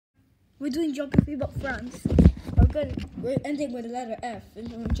We're doing geography about France. We're ending with the letter F in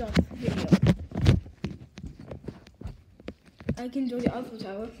the geography video. I can do the Eiffel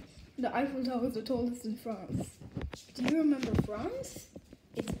Tower. The Eiffel Tower is the tallest in France. Do you remember France?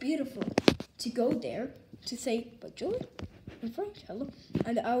 It's beautiful to go there to say bonjour in French, hello.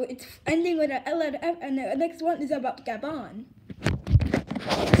 And it's ending with a letter F, and the next one is about Gabon.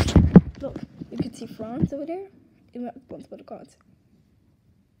 Look, you can see France over there. It wants for the cards.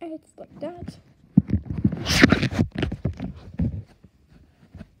 And it's like that.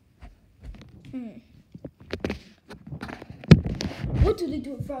 What do they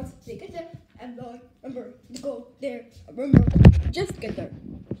do in France? They get there and remember to go there. Remember, just get there.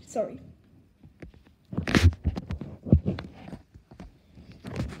 Sorry.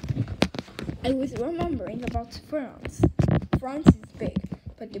 I was remembering about France. France is big,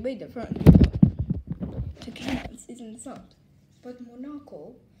 but the way the France to France is in the south. But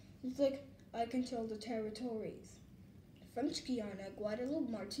Monaco is like, I can tell the territories. French Guiana,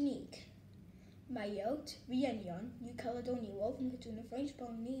 Guadeloupe, Martinique, Mayotte, Réunion, New Caledonia, Welcome to the French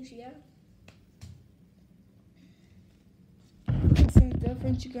Polynesia. It's in the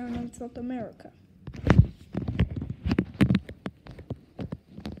French Guiana in South America.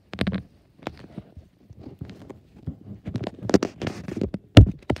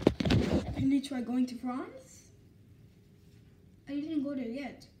 Can you try going to France? I didn't go there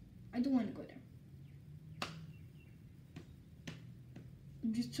yet. I don't want to go there.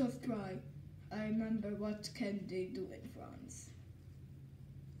 Just try. I remember what can they do in France.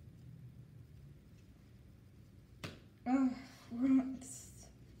 France.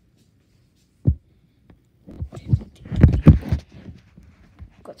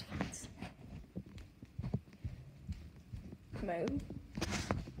 Go to France. No.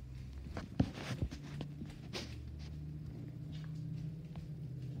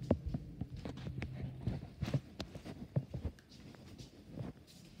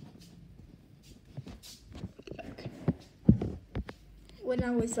 When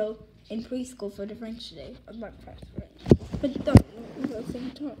I was in preschool for the French day, I might practice French, but don't at the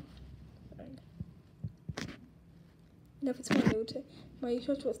same time. That was funny. My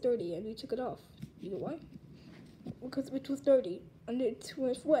shirt was dirty and we took it off. You know why? Because it was dirty and it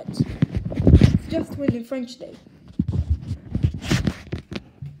was wet. It's just when the French day.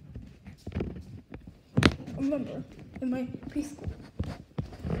 I remember in my preschool.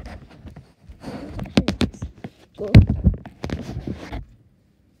 Go.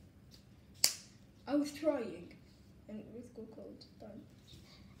 I was trying, and it was cold time.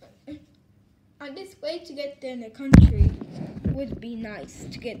 And this way to get there in the country would be nice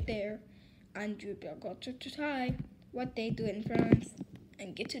to get there, and you got to try what they do in France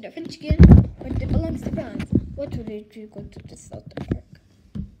and get to the French again when it belongs to France. What would they do? Go to the South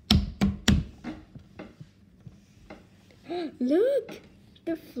America. Look,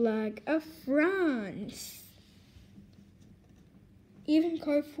 the flag of France. Even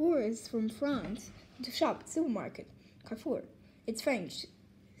Carrefour is from France. The shop, supermarket, Carrefour. It's French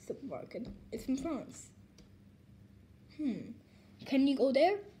supermarket. It's from France. Can you go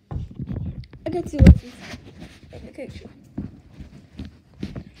there? I can see what's in the picture.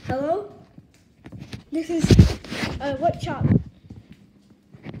 Hello? This is what shop?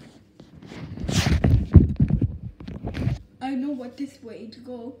 I know what this way to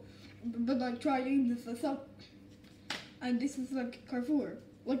go, but I'm trying this up. And this is like Carrefour,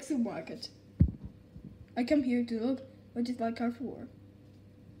 like supermarket. I come here to look, which is like Carrefour.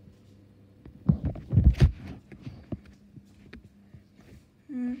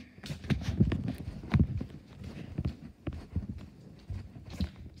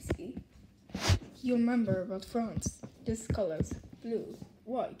 See, you remember about France? This colors: blue,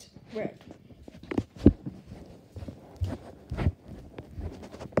 white, red.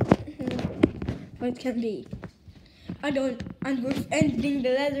 What can be? And we're ending the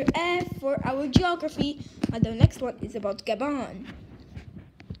letter F for our geography. And the next one is about Gabon.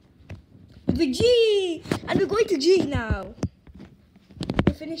 The G! And we're going to G now.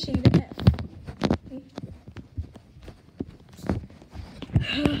 We're finishing the F.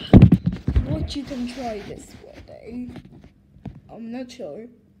 What you can try this way. I'm not sure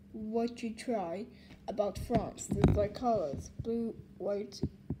what you try about France. There's like colors: blue, white,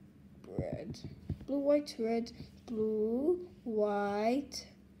 red. Blue, white, red. Blue, white,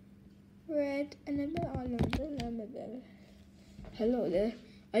 red, and then hello there.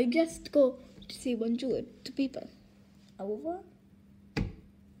 I just go to say bonjour to people. Au revoir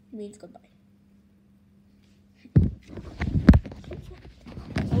means goodbye.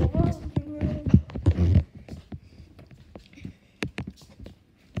 Au revoir.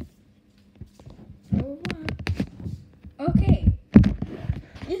 Okay.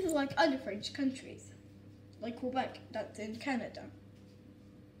 This is like other French countries. Like Quebec, that's in Canada.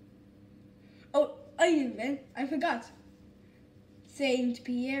 Oh, I forgot. Saint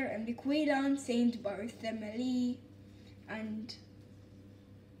Pierre and Miquelon, Saint Barthélemy, and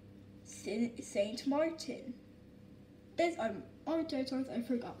Saint Martin. These are all territories I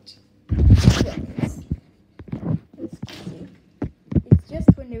forgot. Yes. Let's see. It's just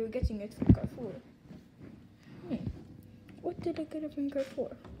when they were getting it from Carrefour. What did I get it from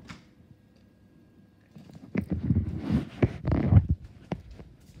Carrefour?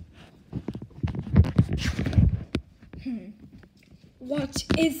 What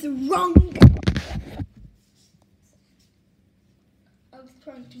is wrong? I was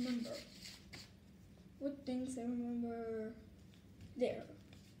trying to remember. What things I remember there?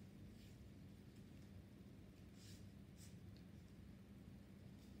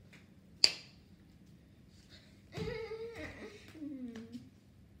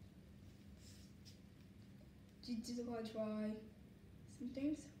 Did you want to try some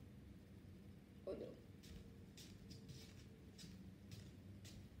things? Oh no.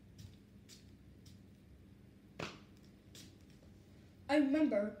 I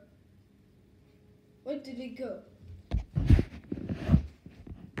remember. Where did it go?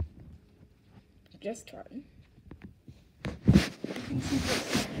 Just trying.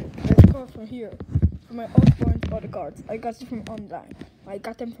 There's a card from here. For my Osborne's bodyguards. I got it from online. I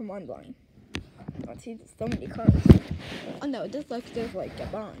got them from online. I see there's so many cards. Oh no, there's like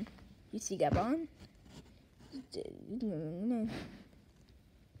Gabon. You see Gabon?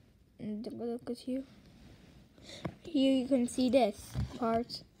 Look at you. Here you can see this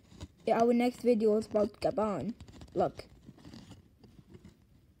part. Our next video is about Gabon. Look.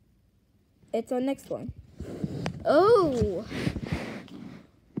 It's our next one. Oh!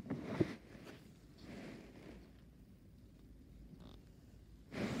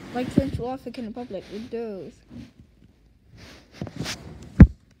 Like Central African Republic with those.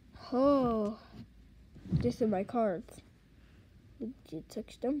 Oh. These are my cards. Did you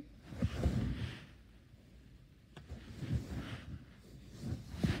touch them?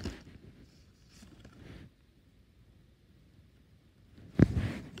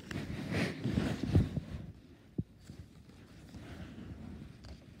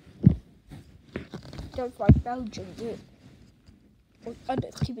 Just like Belgium did. Or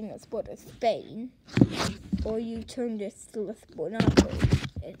others keeping us border Spain. Or you turn this to a Monaco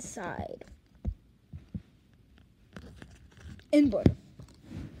inside. In border.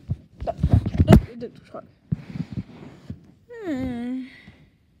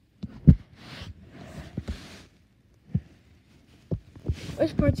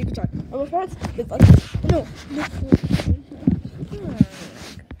 Which part you can try? Our parts is like no.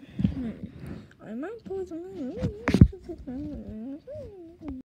 I might pause.